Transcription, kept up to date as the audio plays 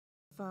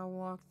I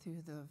walk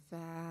through the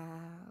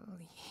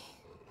valley,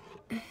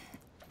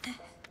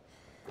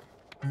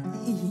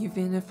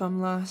 even if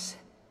I'm lost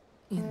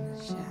in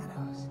the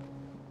shadows,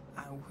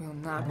 I will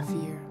not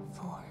fear,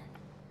 for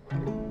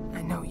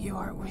I know you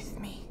are with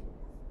me.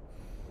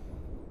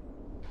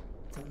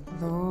 The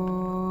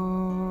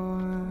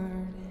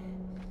Lord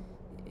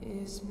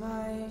is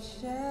my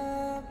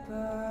shepherd.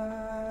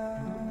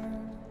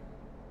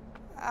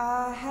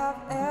 I have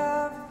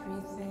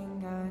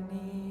everything I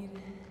need.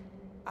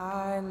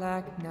 I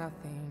lack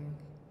nothing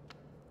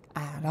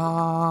at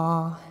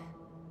all.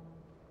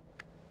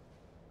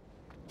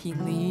 He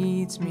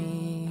leads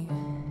me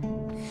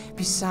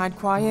beside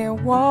quiet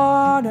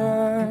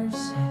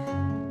waters,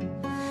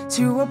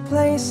 to a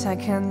place I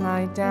can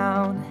lie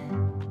down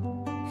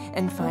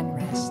and find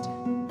rest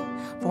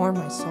for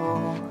my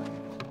soul.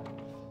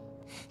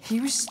 He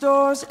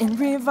restores and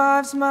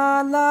revives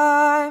my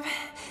life,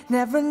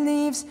 never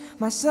leaves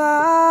my side.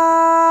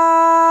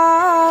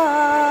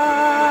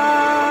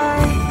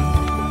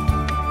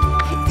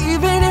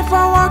 Even if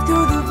I walk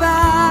through the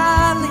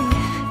valley,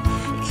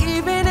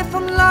 even if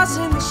I'm lost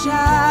in the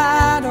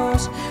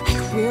shadows,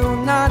 I will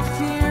not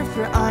fear,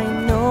 for I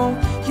know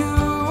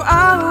you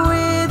are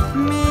with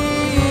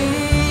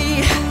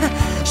me.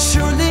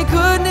 Surely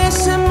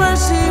goodness and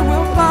mercy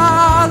will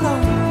follow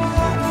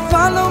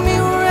me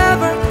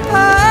wherever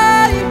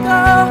I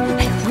go.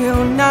 I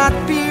will not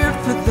fear,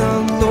 for the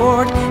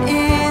Lord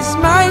is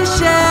my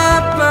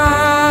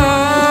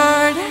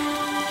shepherd.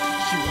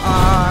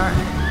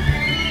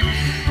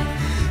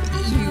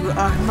 You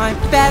are my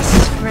best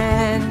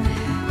friend.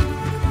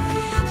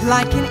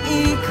 Like an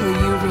eagle,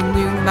 you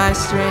renew my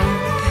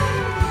strength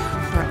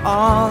for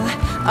all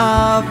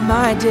of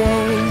my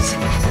days.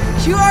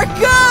 You are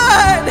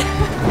good,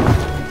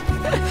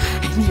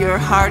 and your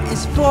heart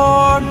is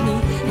for me,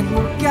 and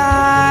will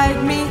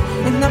guide me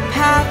in the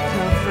path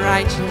of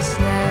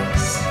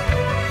righteousness,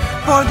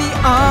 for the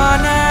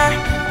honor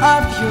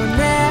of your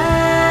name.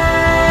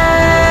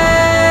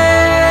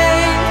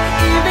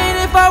 Even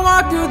if I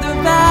walk through the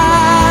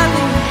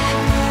valley,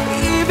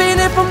 even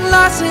if I'm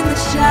lost in the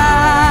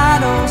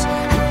shadows, I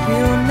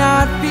will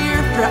not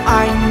fear, for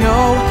I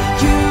know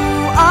you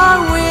are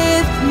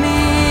with me.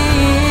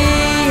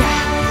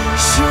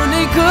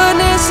 Surely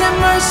goodness and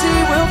mercy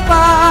will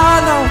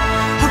follow.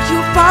 Oh, you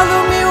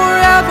follow me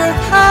wherever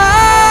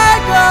I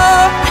go.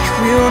 I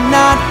will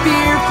not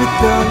fear, for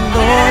the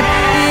Lord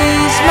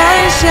is my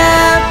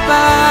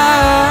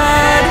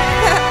shepherd.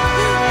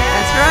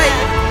 That's right.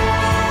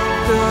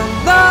 The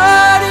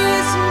Lord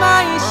is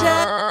my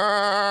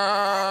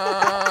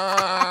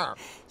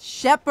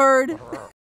shepherd.